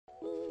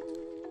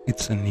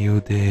it's a new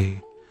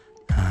day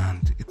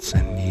and it's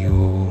a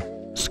new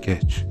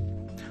sketch.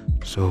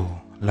 So,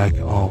 like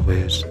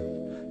always,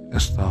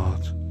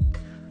 start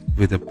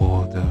with the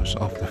borders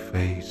of the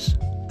face,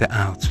 the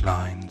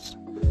outlines,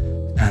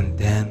 and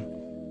then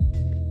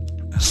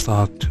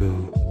start to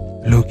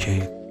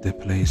locate the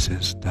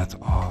places that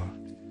our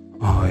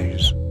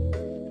eyes,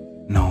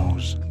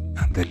 nose,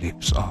 and the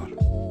lips are.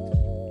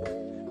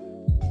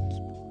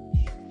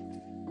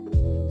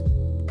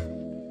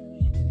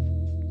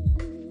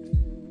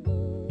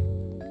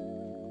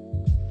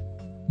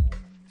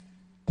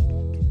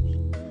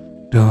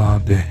 There are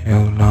the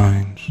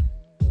hairlines,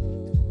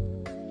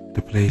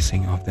 the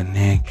placing of the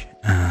neck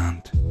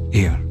and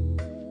ear.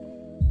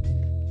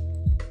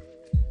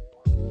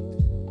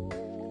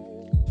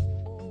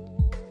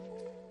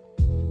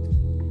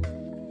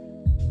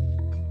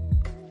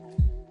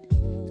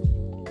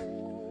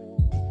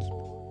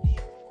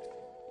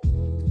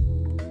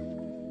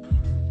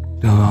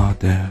 There are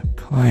the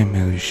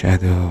primary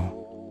shadow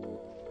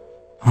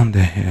on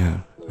the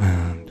hair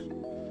and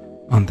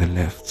on the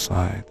left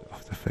side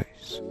of the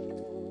face.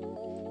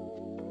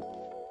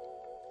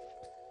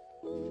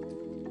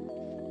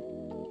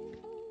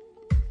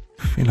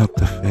 Fill up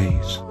the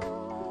face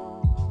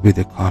with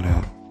the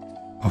color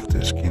of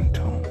the skin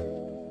tone,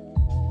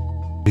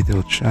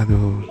 without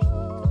shadows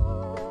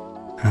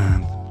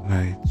and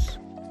lights.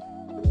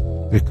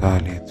 We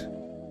call it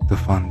the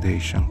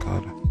foundation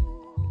color.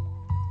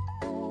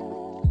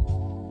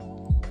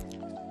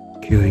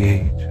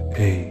 Create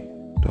a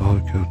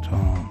darker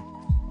tone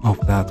of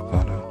that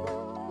color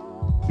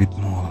with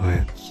more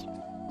reds.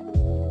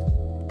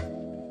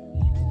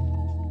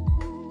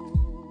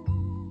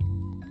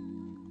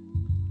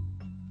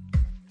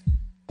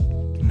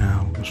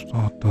 Now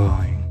start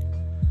drawing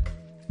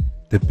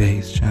the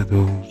base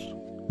shadows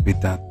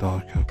with that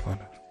darker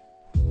color,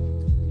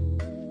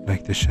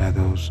 like the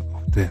shadows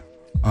of the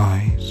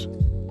eyes,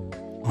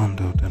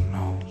 under the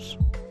nose,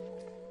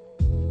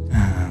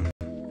 and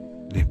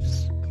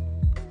lips.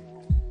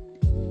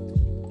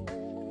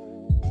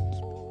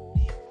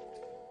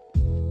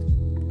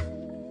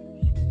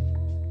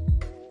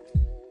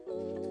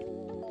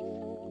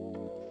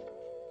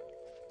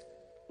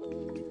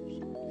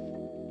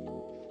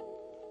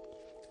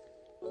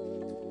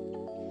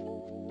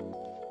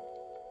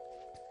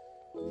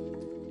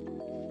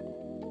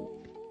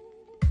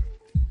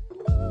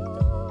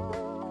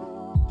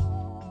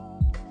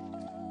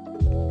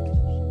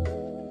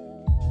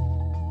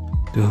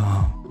 There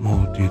are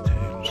more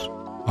details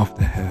of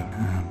the hair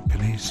and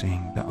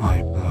placing the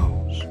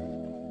eyebrows.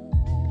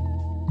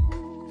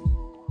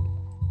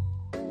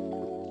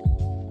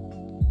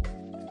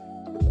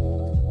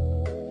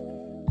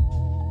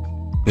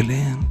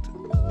 Blend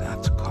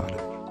that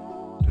color,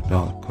 the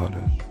dark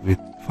color, with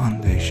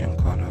foundation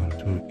color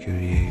to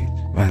create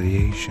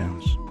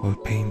variations for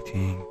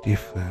painting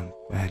different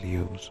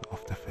values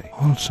of the face.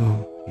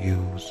 Also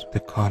use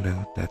the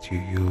color that you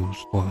use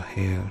for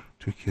hair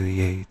to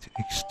create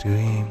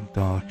extreme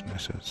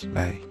darknesses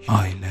like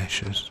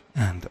eyelashes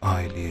and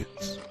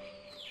eyelids.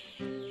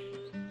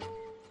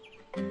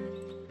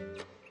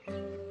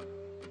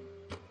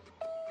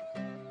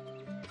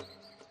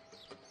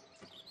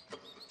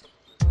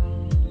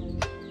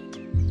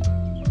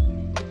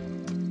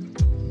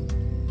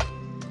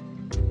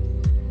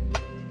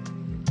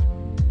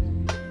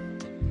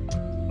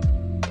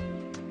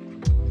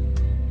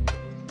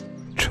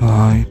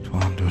 Try to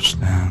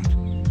understand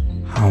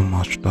how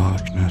much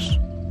darkness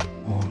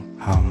or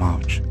how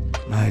much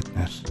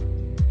lightness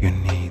you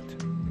need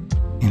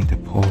in the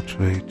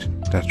portrait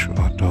that you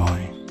are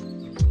drawing.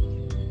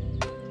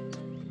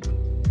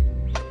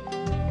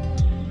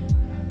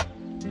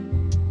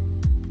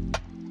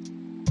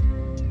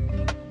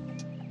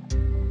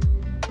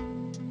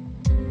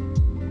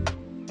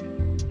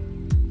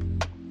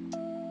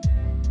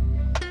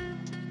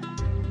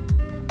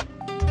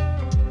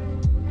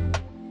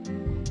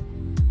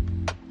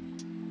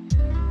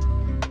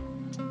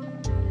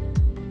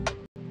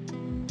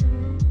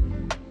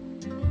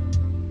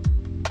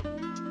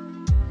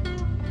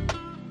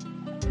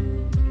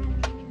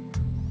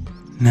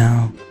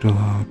 Now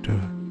draw the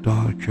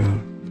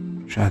darker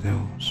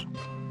shadows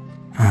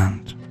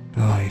and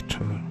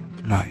brighter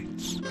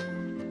lights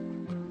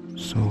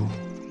so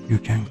you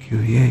can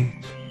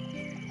create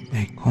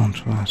a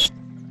contrast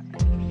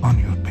on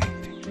your painting.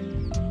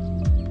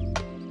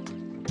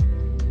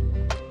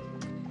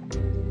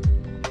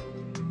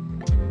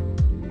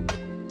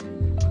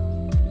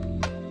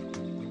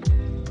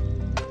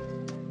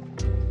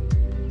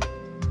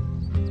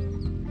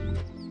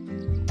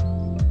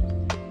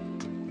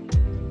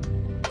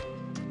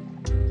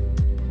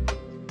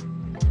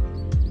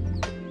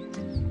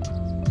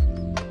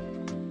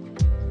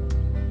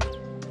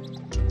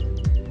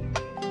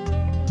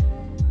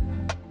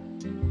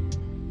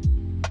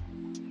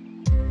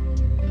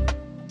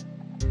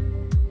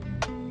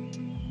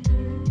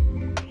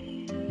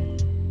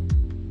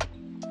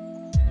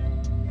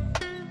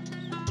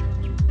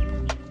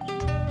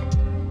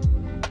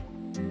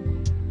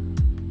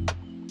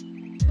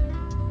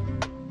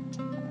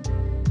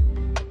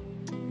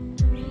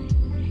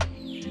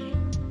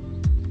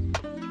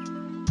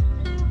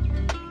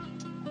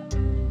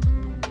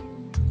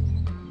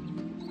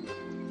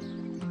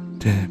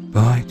 The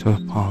brighter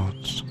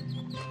parts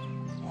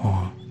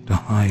or the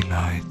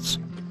highlights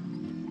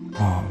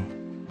are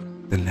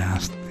the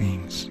last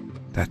things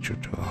that you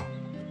draw.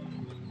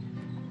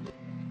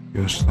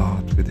 You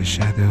start with the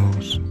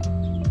shadows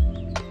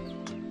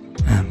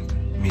and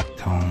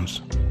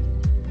midtones,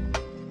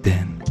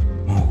 then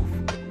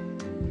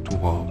move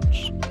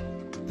towards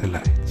the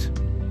light.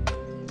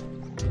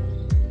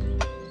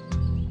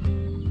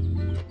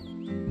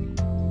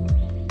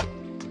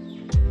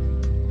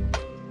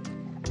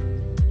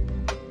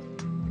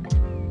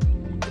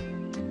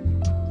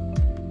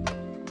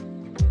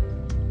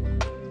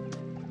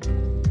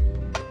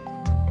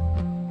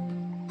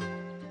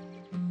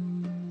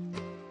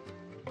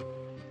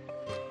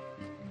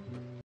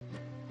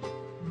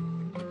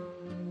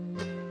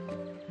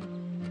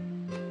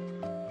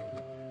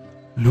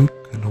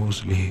 Look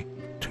closely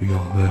to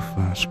your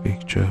reference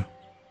picture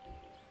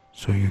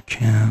so you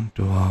can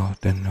draw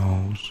the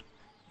nose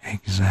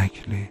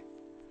exactly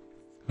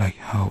like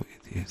how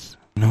it is.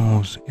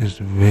 Nose is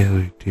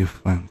very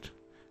different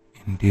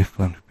in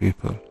different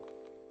people,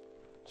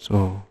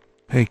 so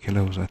pay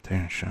close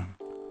attention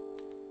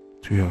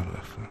to your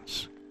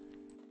reference.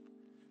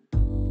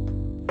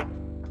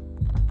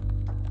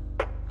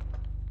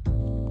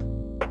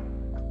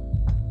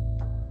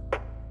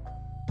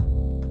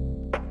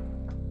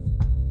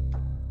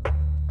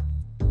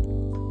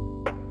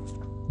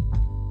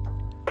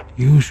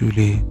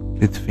 Usually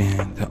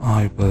between the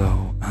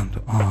eyebrow and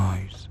the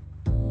eyes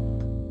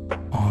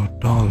are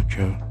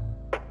darker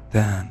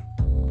than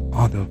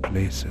other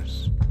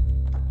places.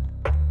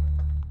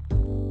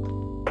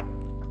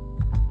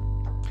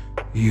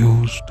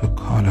 Use the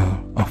color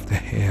of the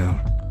hair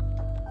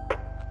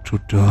to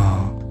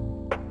draw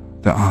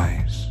the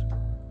eyes.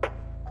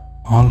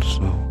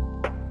 Also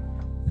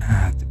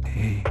add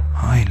a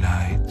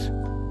highlight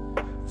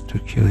to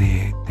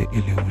create the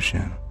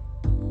illusion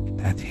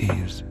that he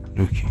is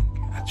looking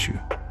at you.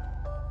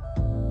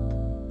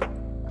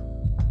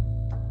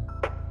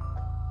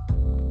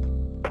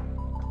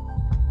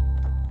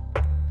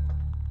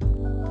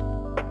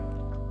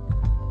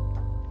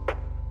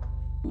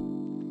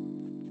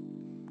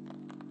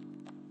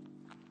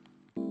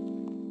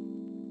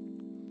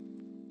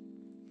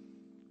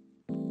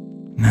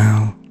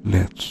 Now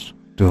let's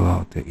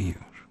draw the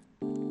ear.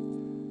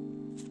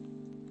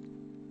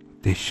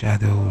 The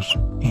shadows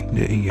in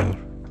the ear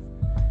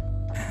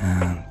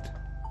and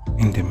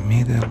in the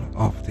middle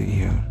of the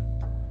ear,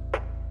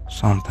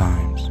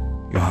 sometimes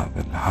you have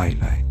a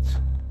highlight,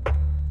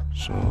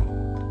 so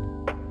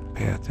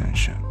pay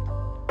attention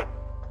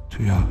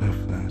to your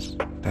reference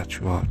that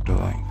you are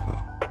drawing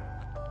for.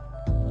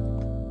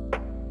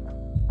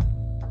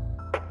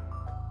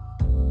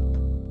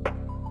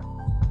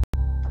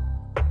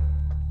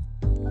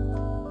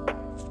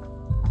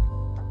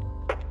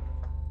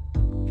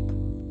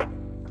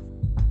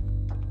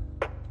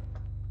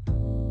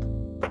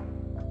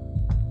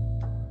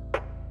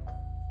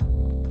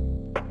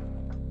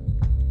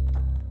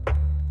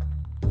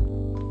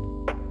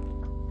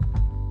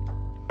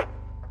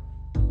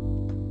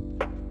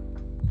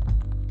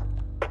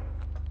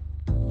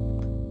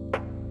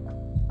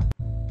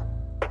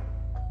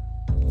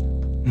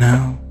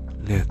 Now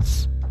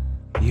let's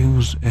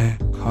use a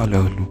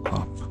color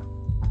lookup.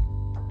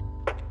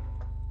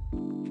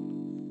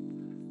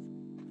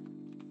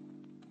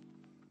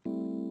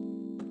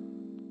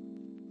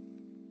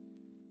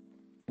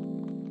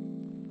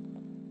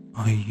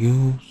 I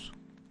use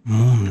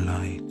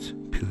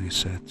Moonlight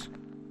preset.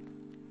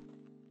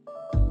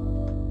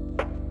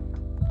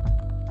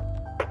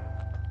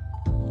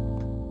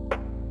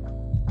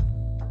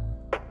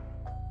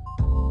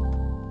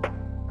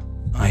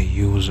 I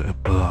use a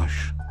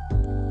brush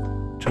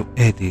to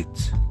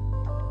edit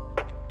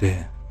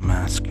the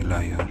mask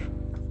layer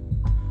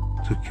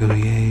to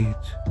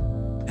create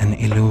an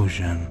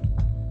illusion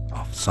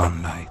of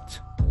sunlight.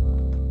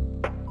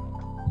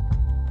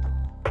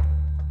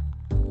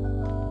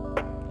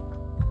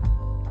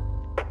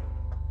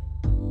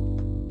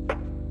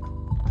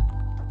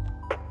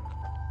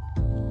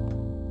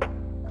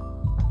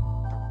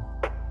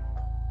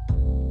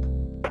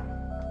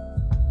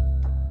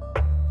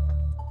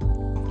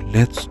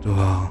 Let's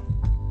draw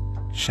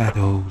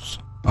shadows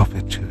of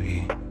a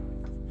tree,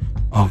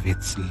 of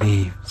its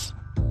leaves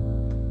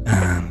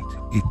and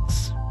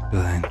its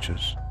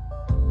branches.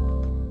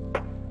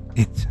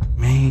 It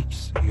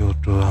makes your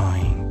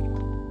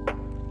drawing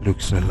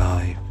looks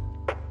alive.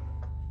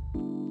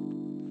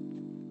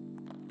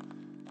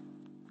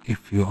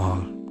 If you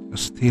are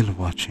still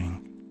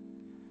watching,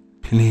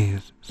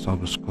 please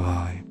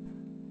subscribe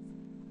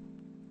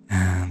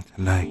and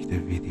like the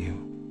video.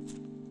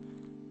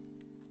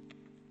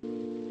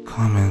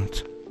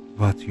 Comment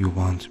what you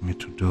want me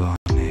to draw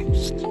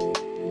next.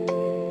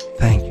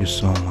 Thank you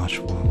so much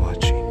for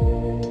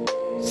watching.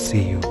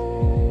 See you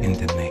in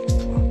the next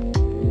one.